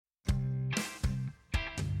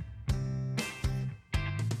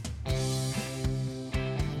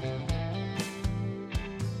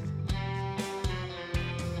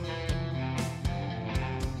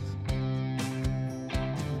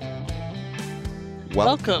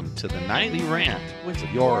Welcome to the Nightly Rant with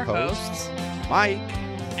your hosts, Mike.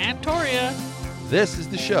 and Toria. This is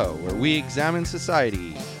the show where we examine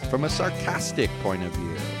society from a sarcastic point of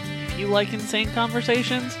view. If you like insane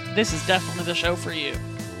conversations, this is definitely the show for you.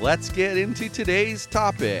 Let's get into today's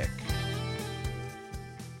topic.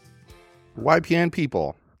 YPN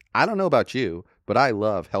people, I don't know about you, but I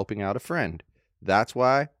love helping out a friend. That's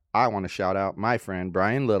why I want to shout out my friend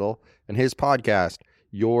Brian Little and his podcast,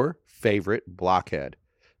 Your Favorite Blockhead.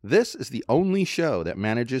 This is the only show that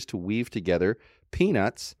manages to weave together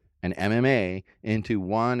peanuts and MMA into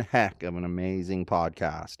one heck of an amazing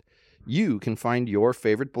podcast. You can find Your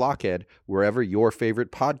Favorite Blockhead wherever your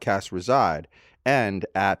favorite podcasts reside and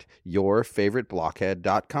at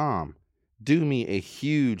yourfavoriteblockhead.com. Do me a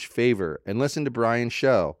huge favor and listen to Brian's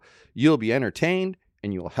show. You'll be entertained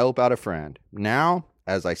and you'll help out a friend. Now,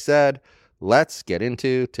 as I said, let's get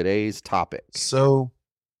into today's topic. So,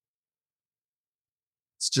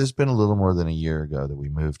 it's just been a little more than a year ago that we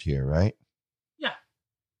moved here, right? Yeah.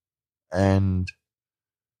 And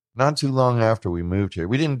not too long after we moved here,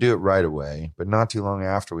 we didn't do it right away, but not too long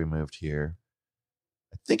after we moved here,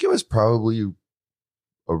 I think it was probably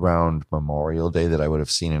around Memorial Day that I would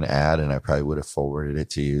have seen an ad and I probably would have forwarded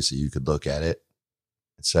it to you so you could look at it,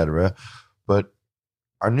 etc. But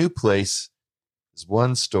our new place is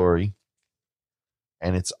one story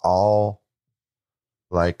and it's all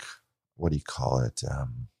like, what do you call it?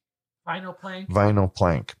 Vinyl plank. Vinyl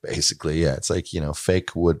plank, basically. Yeah, it's like,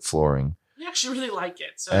 fake wood flooring. I actually really like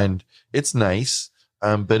it. So. And it's nice,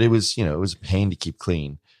 but it was a pain to keep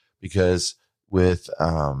clean because with,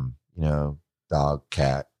 dog,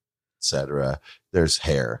 cat, etc., there's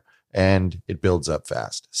hair and it builds up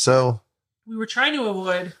fast. So we were trying to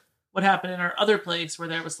avoid what happened in our other place where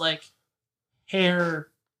there was like hair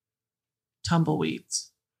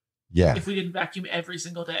tumbleweeds. yeah. If we didn't vacuum every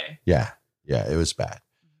single day. Yeah, it was bad.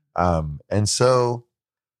 And so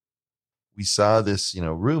we saw this,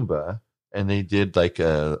 Roomba, and they did like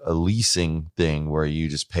a leasing thing where you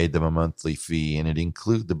just paid them a monthly fee, and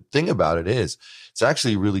the thing about it is it's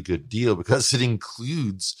actually a really good deal because it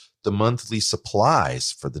includes the monthly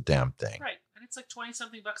supplies for the damn thing. Right. And it's like 20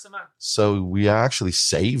 something bucks a month. So we actually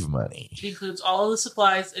save money. It includes all of the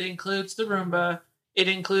supplies. It includes the Roomba. It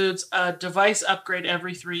includes a device upgrade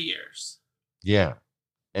every 3 years. Yeah.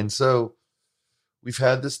 And so we've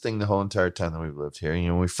had this thing the whole entire time that we've lived here.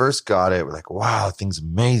 When we first got it, we're like, wow, that thing's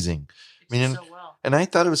amazing. So well. And I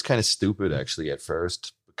thought it was kind of stupid actually at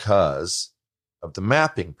first because of the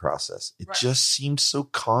mapping process. It just seemed so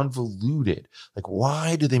convoluted. Like,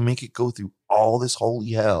 why do they make it go through all this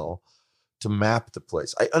holy hell to map the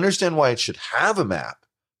place? I understand why it should have a map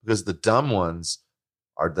because the dumb ones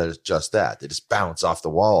are just that. They just bounce off the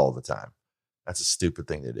wall all the time. That's a stupid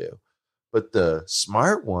thing to do. But the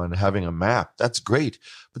smart one having a map, that's great.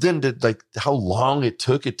 But then how long it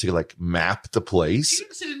took it to map the place.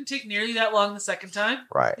 It didn't take nearly that long the second time.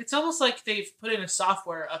 Right. It's almost like they've put in a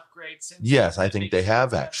software upgrade since. Yes, I think they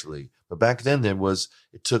have actually. But back then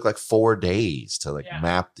it took like 4 days to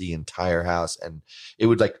map the entire house, and it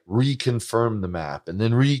would reconfirm the map and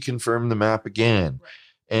then reconfirm the map again. Right.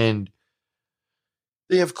 And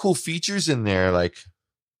they have cool features in there, like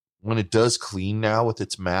when it does clean now with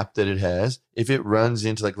its map that it has, if it runs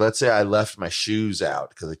into let's say I left my shoes out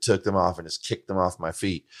because I took them off and just kicked them off my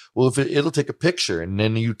feet. Well, if it'll take a picture and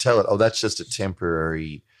then you tell it, oh, that's just a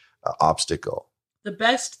temporary obstacle. The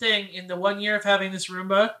best thing in the 1 year of having this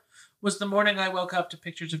Roomba was the morning I woke up to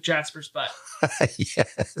pictures of Jasper's butt.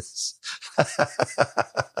 Yes.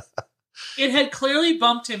 It had clearly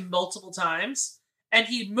bumped him multiple times, and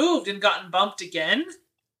he'd moved and gotten bumped again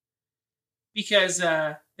because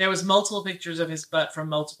there was multiple pictures of his butt from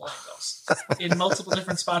multiple angles in multiple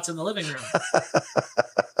different spots in the living room.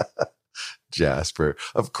 Jasper.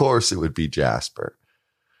 Of course it would be Jasper.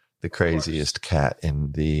 The craziest cat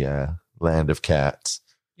in the land of cats.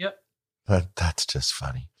 Yep. But that's just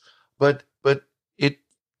funny. But the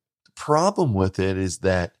problem with it is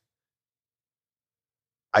that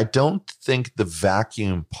I don't think the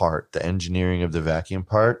vacuum part, the engineering of the vacuum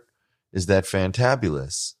part, is that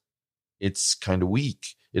fantabulous. It's kind of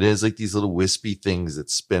weak. It has these little wispy things that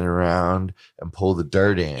spin around and pull the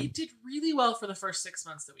dirt in. It did really well for the first 6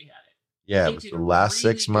 months that we had it. Yeah, but the last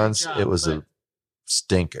really 6 months, it was a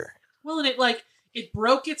stinker. Well, and it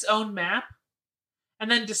broke its own map and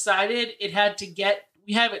then decided it had to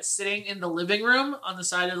we have it sitting in the living room on the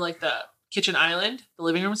side of the kitchen island, the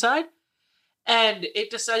living room side. And it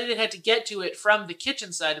decided it had to get to it from the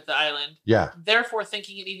kitchen side of the island. Yeah. Therefore,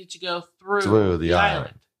 thinking it needed to go through the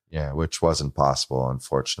island. Yeah, which wasn't possible,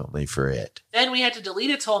 unfortunately, for it. Then we had to delete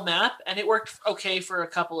its whole map, and it worked okay for a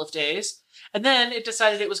couple of days. And then it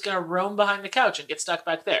decided it was going to roam behind the couch and get stuck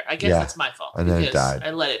back there. I guess Yeah. that's my fault. And then it because died.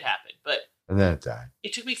 I let it happen. But And then it died.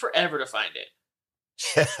 it took me forever to find it.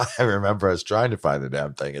 Yeah, I remember I was trying to find the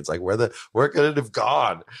damn thing. It's like, where could it have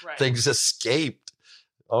gone? Right. Things escaped.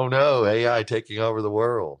 Oh no, AI taking over the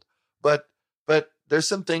world. But there's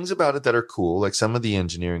some things about it that are cool. Like some of the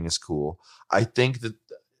engineering is cool.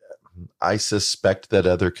 I suspect that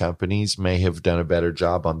other companies may have done a better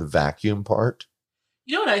job on the vacuum part.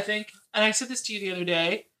 You know what I think? And I said this to you the other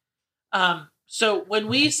day. So when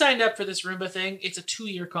we signed up for this Roomba thing, it's a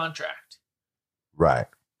 2-year contract. Right.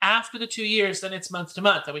 After the 2 years, then it's month to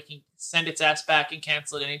month, and we can send its ass back and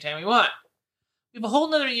cancel it anytime we want. We have a whole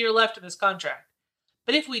nother year left in this contract.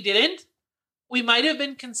 But if we didn't, we might have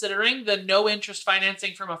been considering the no interest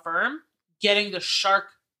financing from a firm getting the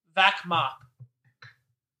Shark Vac Mop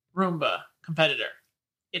Roomba competitor.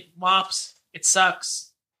 It mops, it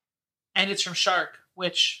sucks, and it's from Shark,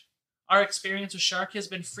 which our experience with Shark has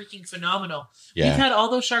been freaking phenomenal. Yeah. We've had all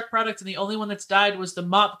those Shark products, and the only one that's died was the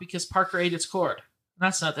mop because Parker ate its cord.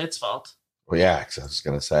 That's not its fault. Well, yeah, 'cause I was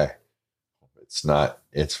going to say, it's not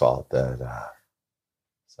its fault that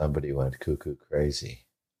somebody went cuckoo crazy.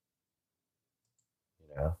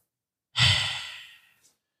 You know?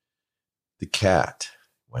 The cat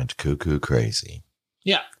went cuckoo crazy.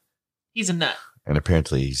 Yeah. He's a nut. And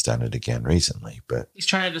apparently he's done it again recently, but He's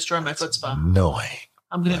trying to destroy my foot spa. annoying.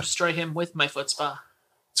 I'm going to destroy him with my foot spa.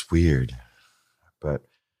 It's weird. But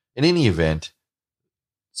in any event,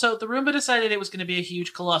 So the Roomba decided it was going to be a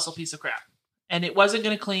huge, colossal piece of crap. And it wasn't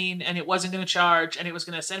going to clean, and it wasn't going to charge, and it was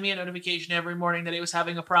going to send me a notification every morning that it was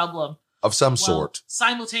having a problem. of some while sort.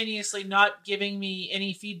 simultaneously not giving me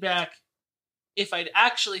any feedback if I'd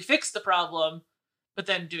actually fixed the problem, but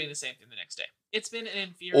then doing the same thing the next day. It's been an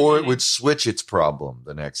infuriating... Or it would switch its problem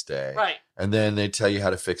the next day. Right, And then they'd tell you how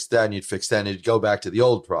to fix that, and you'd fix that, and it'd go back to the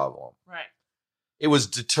old problem. right. It was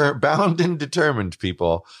bound and determined,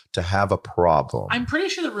 people, to have a problem. I'm pretty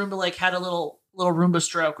sure the Roomba had a little Roomba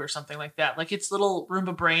stroke or something like that. Like its little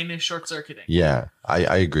Roomba brain is short-circuiting. Yeah,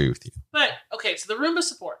 I agree with you. But, okay, so the Roomba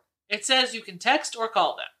support. It says you can text or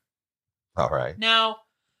call them. All right. Now,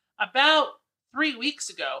 about 3 weeks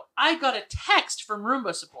ago, I got a text from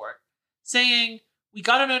Roomba support saying, we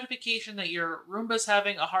got a notification that your Roomba's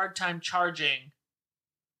having a hard time charging.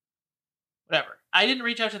 Whatever. I didn't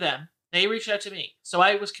reach out to them. They reached out to me. So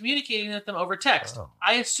I was communicating with them over text. Oh.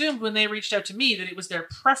 I assumed when they reached out to me that it was their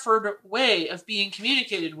preferred way of being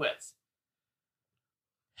communicated with.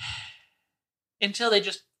 Until they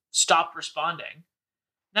just stopped responding.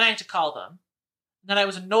 Then I had to call them. Then I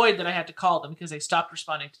was annoyed that I had to call them because they stopped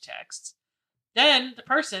responding to texts. Then the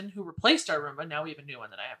person who replaced our Roomba, now we have a new one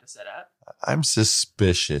that I have to set up. I'm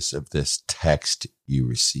suspicious of this text you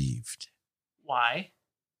received. Why?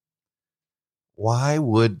 Why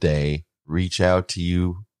would they reach out to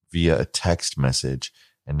you via a text message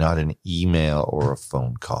and not an email or a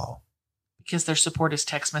phone call? Because their support is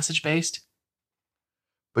text message based.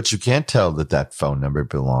 But you can't tell that phone number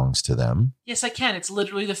belongs to them. Yes, I can. It's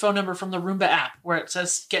literally the phone number from the Roomba app where it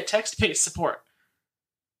says get text based support.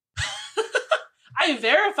 I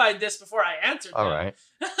verified this before I answered. All right.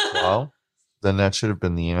 Well, then that should have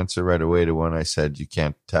been the answer right away to when I said you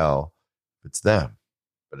can't tell if it's them.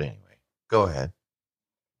 But anyway. Go ahead.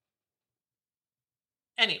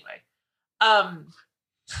 Anyway,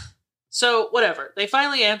 so whatever. They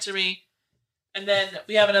finally answer me, and then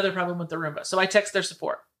we have another problem with the Roomba. So I text their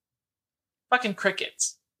support. Fucking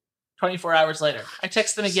crickets. 24 hours later, I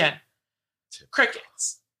text them again.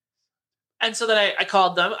 Crickets. And so then I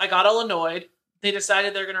called them. I got all annoyed. They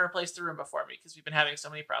decided they're going to replace the Roomba for me because we've been having so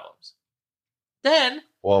many problems. Then...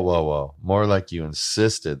 Whoa. More like you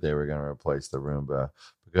insisted they were going to replace the Roomba.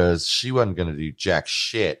 Because she wasn't going to do jack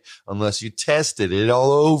shit unless you tested it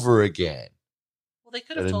all over again. Well, they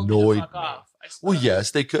could have told me to fuck off. Well,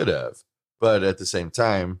 yes, they could have. But at the same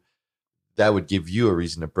time, that would give you a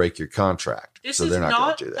reason to break your contract. This so is they're not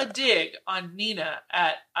not going to do a that. dig on Nina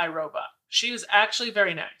at iRobot. She was actually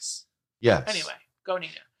very nice. Yes. Anyway, go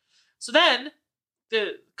Nina. So then,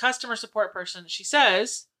 the customer support person, she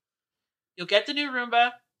says, you'll get the new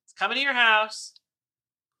Roomba. It's coming to your house.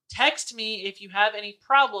 Text me if you have any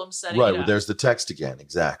problems setting it up. Right, well, there's the text again.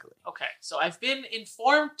 Exactly. Okay, so I've been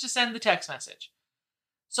informed to send the text message.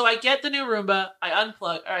 So I get the new Roomba, I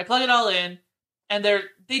plug it all in, and they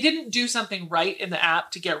didn't do something right in the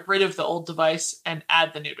app to get rid of the old device and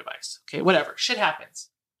add the new device. Okay, whatever. Shit happens.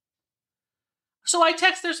 So I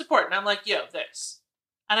text their support, and I'm like, yo, this.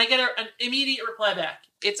 And I get an immediate reply back.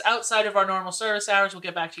 It's outside of our normal service hours. We'll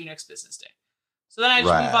get back to you next business day. So then I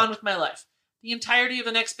just move Right. on with my life. The entirety of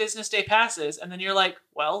the next business day passes, and then you're like,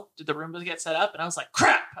 well, did the Roomba get set up? And I was like,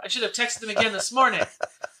 crap, I should have texted them again this morning.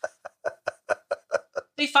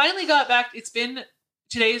 They finally got back.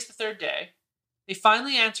 Today is the third day. They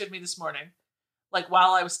finally answered me this morning, like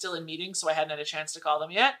while I was still in meetings, so I hadn't had a chance to call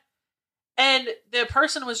them yet. And the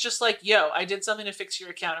person was just like, yo, I did something to fix your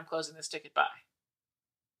account. I'm closing this ticket. Bye.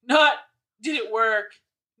 Not, did it work?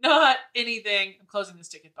 Not anything. I'm closing this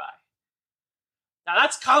ticket. Bye. Now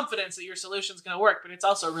that's confidence that your solution's going to work, but it's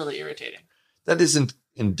also really irritating. That isn't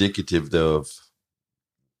indicative, though, of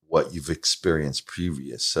what you've experienced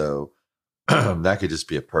previous. So that could just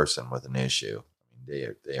be a person with an issue. I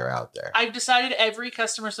mean, they are out there. I've decided every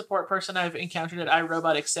customer support person I've encountered at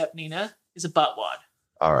iRobot except Nina is a buttwad.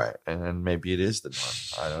 All right, and then maybe it is the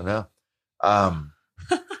norm. I don't know.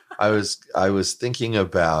 I was thinking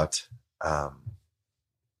about the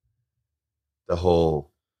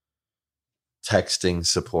whole texting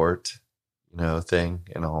support, thing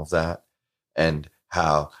and all of that, and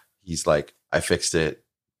how he's like, I fixed it.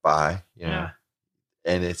 Bye. Yeah.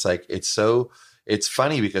 And it's like, it's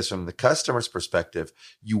funny because from the customer's perspective,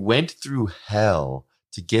 you went through hell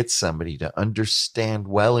to get somebody to understand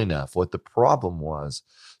well enough what the problem was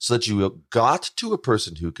so that you got to a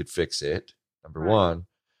person who could fix it. Number one,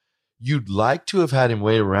 you'd like to have had him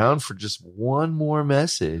wait around for just one more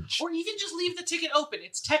message. Or even just leave the ticket open.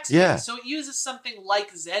 It's texting. Yeah. So it uses something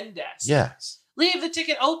like Zendesk. Yes. Leave the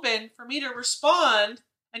ticket open for me to respond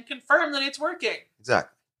and confirm that it's working.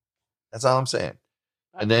 Exactly. That's all I'm saying.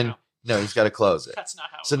 And then, no, he's got to close it. That's not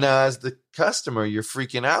how So now as the customer, you're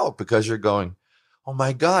freaking out because you're going, oh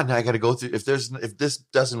my God, now I got to go through, if this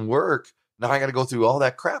doesn't work, now I got to go through all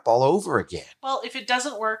that crap all over again. Well, if it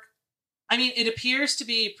doesn't work, I mean, it appears to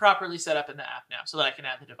be properly set up in the app now so that I can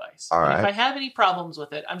add the device. All right. If I have any problems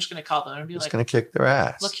with it, I'm just going to call them and be Just like, going to kick their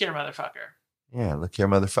ass. look here, motherfucker. Yeah, look here,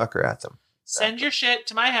 motherfucker, at them. Send your shit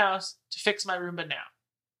to my house to fix my Roomba now.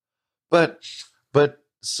 But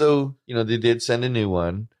so, they did send a new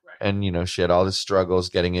one. And, she had all the struggles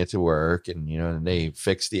getting it to work and, and they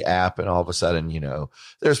fixed the app and all of a sudden,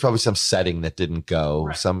 there's probably some setting that didn't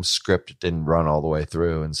go, some script didn't run all the way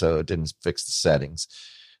through. And so it didn't fix the settings.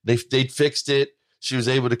 They fixed it. She was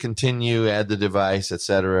able to continue, add the device,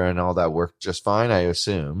 etc. And all that worked just fine, I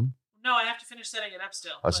assume. No, I have to finish setting it up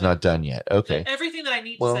still. Oh, it's not done yet. Okay. Everything that I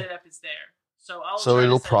need to set it up is there. So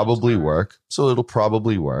it'll probably work.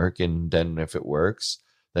 And then if it works,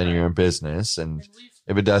 then you're in business. And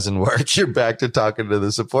if it doesn't work, you're back to talking to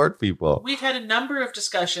the support people. We've had a number of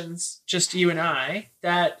discussions, just you and I,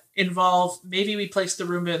 that involve maybe we placed the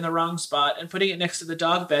Roomba in the wrong spot and putting it next to the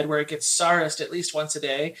dog bed where it gets Sarist at least once a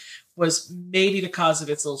day was maybe the cause of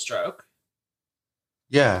its little stroke.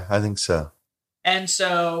 Yeah, I think so. And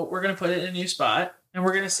so we're going to put it in a new spot and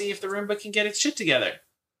we're going to see if the Roomba can get its shit together.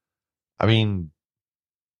 I mean,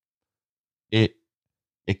 it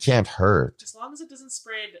can't hurt. As long as it doesn't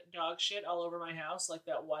spray dog shit all over my house like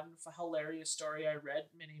that one hilarious story I read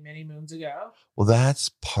many, many moons ago. Well, that's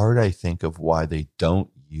part, I think, of why they don't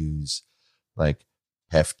use like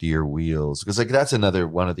heftier wheels. Because like that's another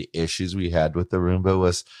one of the issues we had with the Roomba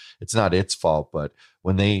was it's not its fault, but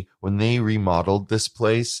when they remodeled this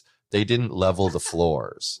place, they didn't level the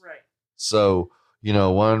floors. Right. So,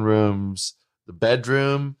 one room's the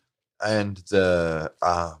bedroom and the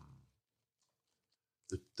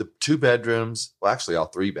two bedrooms, well, actually all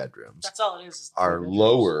three bedrooms. That's all it is are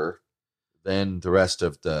lower than the rest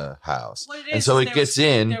of the house. And so it gets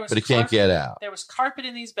in, but it can't get out. There was carpet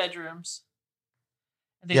in these bedrooms.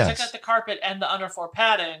 And they took out the carpet and the underfloor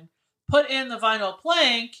padding, put in the vinyl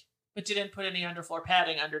plank, but didn't put any underfloor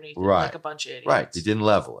padding underneath it like a bunch of idiots. Right. They didn't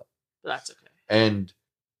level it. But that's okay. And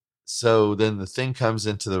so then the thing comes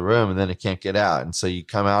into the room and then it can't get out. And so you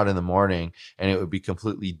come out in the morning and it would be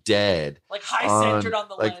completely dead. Like centered on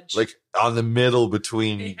the ledge. Like on the middle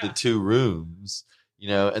between the two rooms,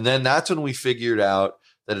 and then that's when we figured out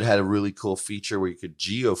that it had a really cool feature where you could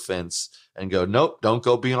geofence and go, nope, don't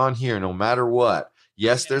go beyond here no matter what.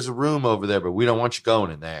 Yes, there's a room over there, but we don't want you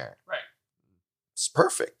going in there. Right. It's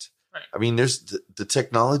perfect. Right. I mean, there's the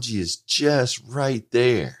technology is just right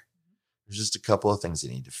there. There's just a couple of things they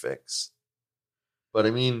need to fix. But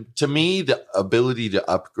I mean, to me, the ability to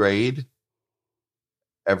upgrade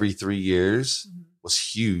every 3 years was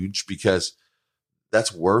huge because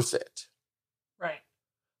that's worth it. Right.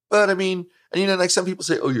 But I mean, and like some people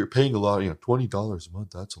say, oh, you're paying a lot, $20 a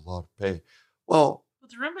month. That's a lot to pay. Well,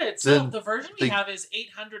 but remember, itself, the version we have is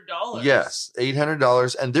 $800. Yes,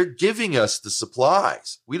 $800. And they're giving us the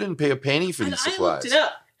supplies. We didn't pay a penny for these supplies. I looked it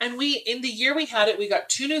up. And in the year we had it, we got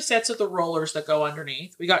 2 new sets of the rollers that go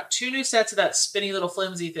underneath. We got 2 new sets of that spinny little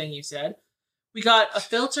flimsy thing you said. We got a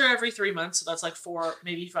filter every 3 months, so that's like 4,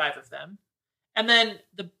 maybe 5 of them. And then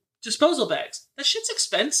the disposal bags. That shit's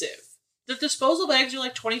expensive. The disposal bags are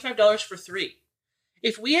like $25 for 3.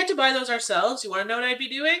 If we had to buy those ourselves, you want to know what I'd be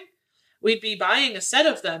doing? We'd be buying a set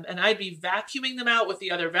of them, and I'd be vacuuming them out with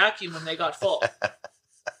the other vacuum when they got full.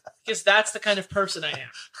 Because that's the kind of person I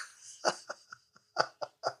am.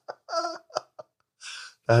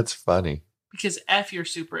 That's funny. Because F your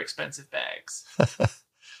super expensive bags.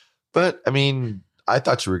 But, I mean, I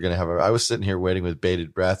thought you were going to have I was sitting here waiting with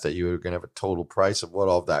bated breath that you were going to have a total price of what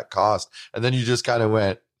all of that cost. And then you just kind of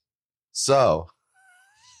went, so.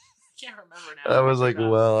 I can't remember now. I was like,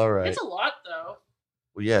 well, all right. It's a lot, though.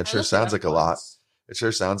 Well, yeah, it sure sounds like a lot. It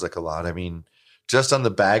sure sounds like a lot. I mean, just on the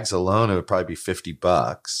bags alone, it would probably be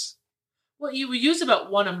 $50. Well, you would use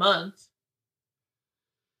about one a month.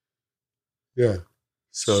 Yeah.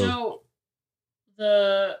 So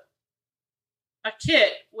a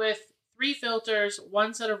kit with 3 filters,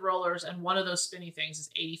 1 set of rollers, and 1 of those spinny things is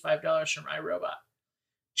 $85 from iRobot.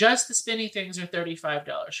 Just the spinny things are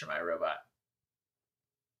 $35 from iRobot.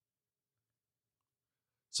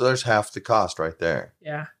 So there's half the cost right there.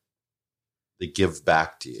 Yeah. They give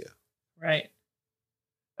back to you. Right.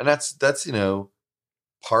 And that's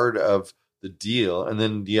part of the deal. And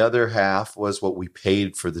then the other half was what we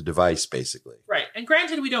paid for the device, basically. Right. And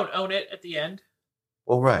granted, we don't own it at the end.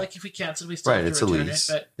 Well, right. Like if we cancel, we still have it's to a return lease.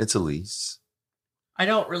 it. But it's a lease. I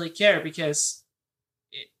don't really care because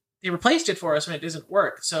they replaced it for us when it doesn't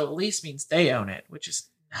work. So lease means they own it, which is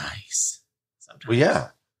nice. Sometimes. Well, yeah.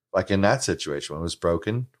 Like in that situation, when it was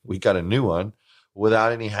broken, we got a new one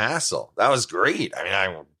without any hassle. That was great. I mean,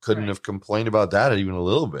 I couldn't have complained about that even a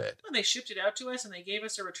little bit. When they shipped it out to us and they gave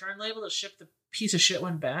us a return label to ship the piece of shit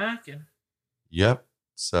one back. And yep.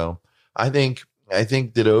 So I think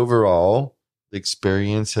that overall the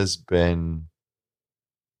experience has been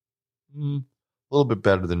a little bit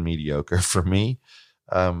better than mediocre for me.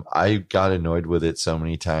 I got annoyed with it so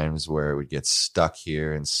many times where it would get stuck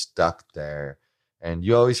here and stuck there. And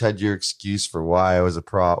you always had your excuse for why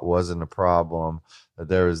it wasn't a problem.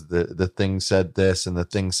 There was the thing said this and the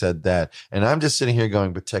thing said that. And I'm just sitting here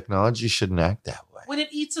going, but technology shouldn't act that way. When it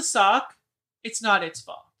eats a sock, it's not its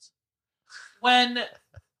fault. When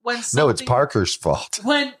no, it's Parker's fault.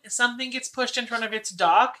 When something gets pushed in front of its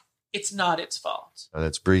dock, it's not its fault. And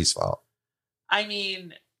it's Bree's fault. I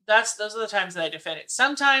mean, those are the times that I defend it.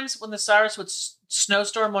 Sometimes when the Cyrus would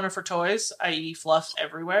snowstorm one of her toys, i.e. fluff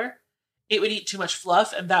everywhere, it would eat too much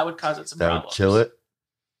fluff, and that would cause it some problems. That would kill it?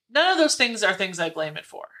 None of those things are things I blame it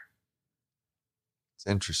for. It's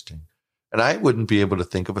interesting. And I wouldn't be able to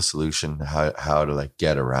think of a solution how to like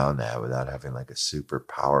get around that without having like a super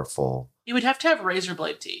powerful. You would have to have razor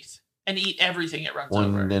blade teeth and eat everything it runs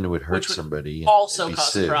over. And then it would hurt somebody. Also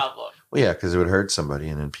cause a problem. Well, yeah, because it would hurt somebody,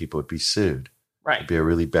 and then people would be sued. Right. It'd be a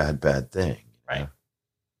really bad thing. Right.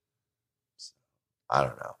 So, I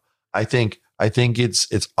don't know. I think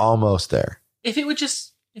it's almost there. If it would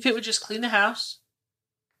just clean the house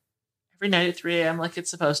every night at 3 a.m. like it's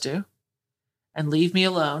supposed to, and leave me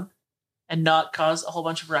alone, and not cause a whole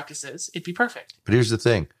bunch of ruckuses, it'd be perfect. But here's the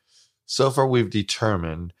thing: so far, we've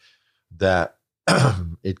determined that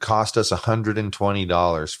it cost us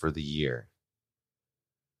 $120 for the year.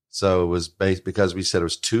 So it was based because we said it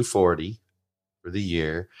was $240 for the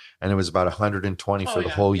year, and it was about $120 for the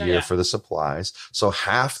whole year for the supplies. So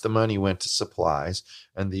half the money went to supplies,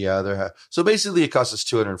 and the other half. So basically, it cost us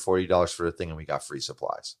 $240 for the thing, and we got free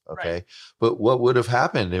supplies. Okay, right. But what would have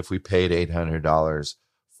happened if we paid $800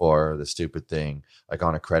 for the stupid thing, like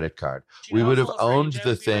on a credit card? We would have owned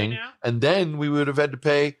the thing, and then we would have had to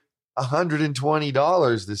pay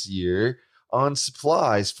 $120 this year on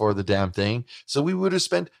supplies for the damn thing. So we would have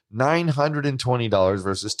spent $920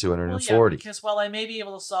 versus $240. Well, yeah, because while I may be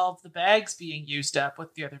able to solve the bags being used up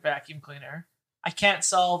with the other vacuum cleaner, I can't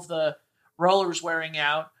solve the rollers wearing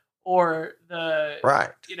out or the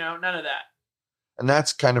none of that. And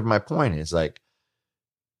that's kind of my point, is like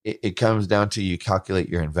it comes down to you calculate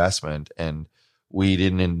your investment, and we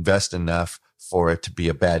didn't invest enough for it to be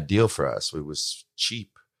a bad deal for us. It was cheap.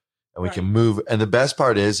 And we can move. And the best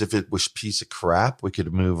part is, if it was a piece of crap, we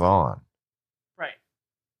could move on. Right.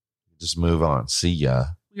 Just move on. See ya.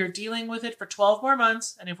 We are dealing with it for 12 more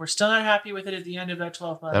months. And if we're still not happy with it at the end of that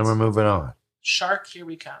 12 months, then we're moving on. Shark, here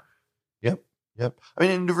we come. Yep. I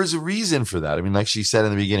mean, and there was a reason for that. I mean, like she said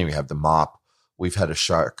in the beginning, we have the mop. We've had a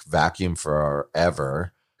Shark vacuum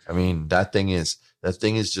forever. I mean, that thing is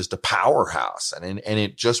just a powerhouse. And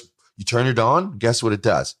it just, you turn it on, guess what it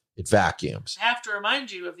does? It vacuums. I have to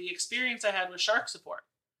remind you of the experience I had with Shark support.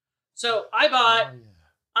 So I bought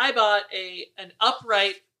an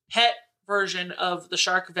upright pet version of the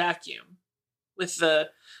Shark vacuum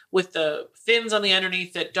with the fins on the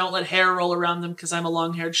underneath that don't let hair roll around them because I'm a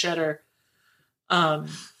long-haired shedder.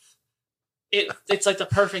 It's like the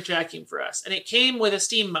perfect vacuum for us. And it came with a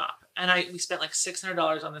steam mop. And we spent like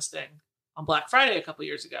 $600 on this thing on Black Friday a couple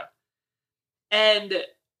years ago. And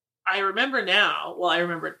I remember now, well, I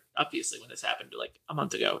remembered obviously when this happened like a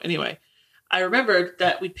month ago. Anyway, I remembered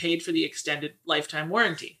that we paid for the extended lifetime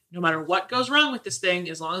warranty. No matter what goes wrong with this thing,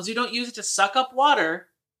 as long as you don't use it to suck up water,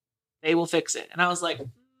 they will fix it. And I was like,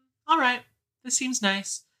 all right, this seems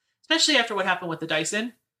nice. Especially after what happened with the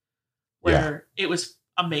Dyson, where it was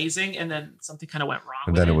amazing and then something kind of went wrong.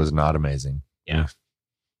 And then it was not amazing. Yeah.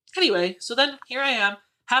 Anyway, so then here I am,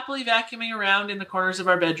 happily vacuuming around in the corners of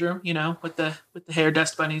our bedroom, you know, with the hair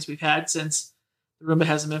dust bunnies we've had since the Roomba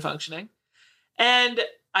hasn't been functioning. And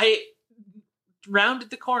I rounded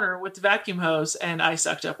the corner with the vacuum hose and I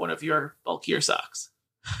sucked up one of your bulkier socks.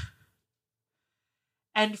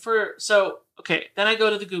 And then I go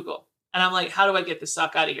to the Google and I'm like, how do I get this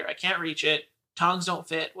sock out of here? I can't reach it. Tongs don't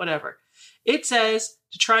fit, whatever. It says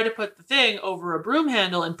to try to put the thing over a broom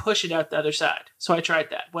handle and push it out the other side. So I tried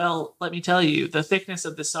that. Well, let me tell you, the thickness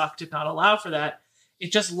of the sock did not allow for that.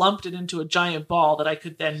 It just lumped it into a giant ball that I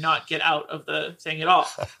could then not get out of the thing at all.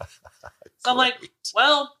 So I'm like,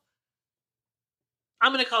 well,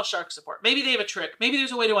 I'm going to call Shark Support. Maybe they have a trick. Maybe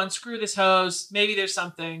there's a way to unscrew this hose. Maybe there's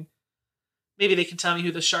something. Maybe they can tell me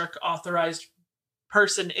who the Shark authorized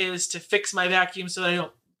person is to fix my vacuum so that I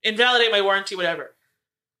don't invalidate my warranty, whatever.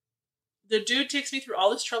 The dude takes me through all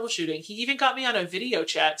this troubleshooting. He even got me on a video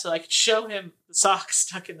chat so I could show him the sock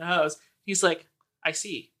stuck in the hose. He's like, I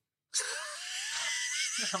see.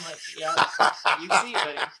 I'm like, yeah, you see,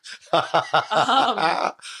 buddy.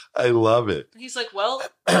 I love it. He's like, well,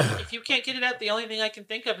 if you can't get it out, the only thing I can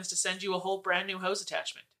think of is to send you a whole brand new hose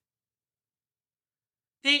attachment.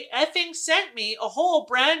 They effing sent me a whole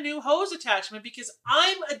brand new hose attachment because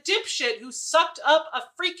I'm a dipshit who sucked up a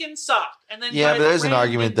freaking sock. And then but there's an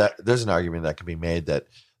argument that can be made that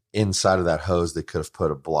inside of that hose they could have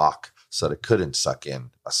put a block so that it couldn't suck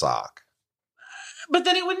in a sock. But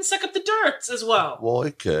then it wouldn't suck up the dirt as well. Well,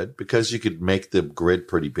 it could, because you could make the grid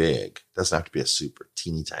pretty big. It doesn't have to be a super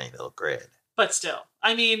teeny tiny little grid. But still,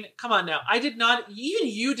 I mean, come on now. I did not, even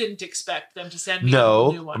you didn't expect them to send me a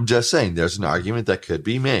new one. I'm just saying there's an argument that could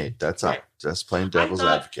be made. That's all. Just plain devil's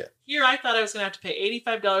advocate. Here, I thought I was going to have to pay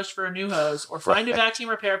 $85 for a new hose or find a vacuum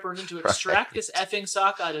repair person to extract this effing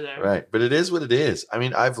sock out of there. Right. But it is what it is. I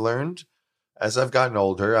mean, I've learned, as I've gotten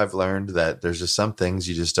older, I've learned that there's just some things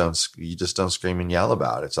you just don't scream and yell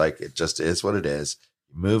about. It's like, it just is what it is.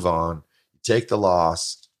 You move on. You take the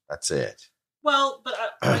loss. That's it. Well, but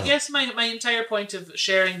I guess my entire point of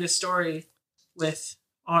sharing this story with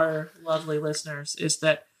our lovely listeners is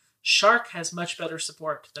that Shark has much better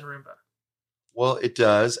support than Roomba. Well, it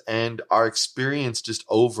does. And our experience just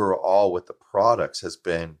overall with the products has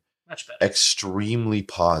been much better. Extremely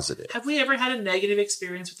positive. Have we ever had a negative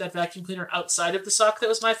experience with that vacuum cleaner outside of the sock that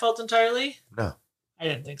was my fault entirely? No. I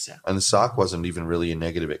didn't think so. And the sock wasn't even really a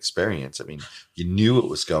negative experience. I mean, you knew it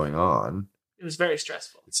was going on. It was very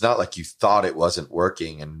stressful. It's not like you thought it wasn't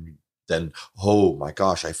working and then, oh my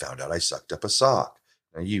gosh, I found out I sucked up a sock.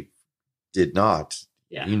 Now, you did not.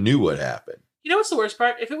 Yeah. You knew what happened. You know what's the worst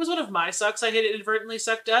part? If it was one of my socks I had inadvertently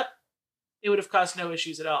sucked up, it would have caused no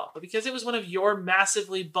issues at all. But because it was one of your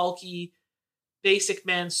massively bulky, basic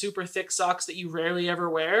man, super thick socks that you rarely ever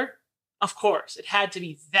wear, of course, it had to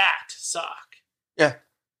be that sock. Yeah.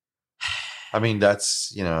 I mean,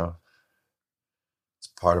 that's, it's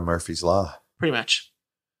part of Murphy's Law. Pretty much.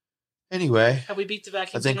 Anyway. Have we beat the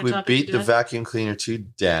vacuum cleaner? I think we beat the vacuum cleaner to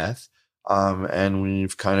death. And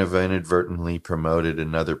we've kind of inadvertently promoted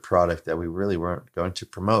another product that we really weren't going to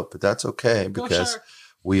promote, but that's okay because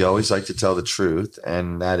we always like to tell the truth,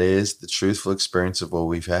 and that is the truthful experience of what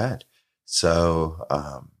we've had. So,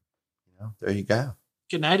 there you go.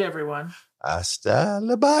 Good night, everyone. Hasta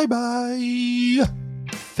la bye-bye.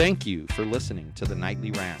 Thank you for listening to the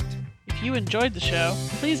Nightly Rant. If you enjoyed the show,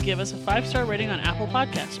 please give us a 5-star rating on Apple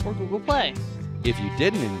Podcasts or Google Play. If you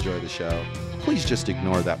didn't enjoy the show, please just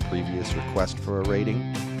ignore that previous request for a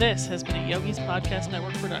rating. This has been a Yogi's Podcast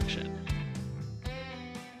Network production.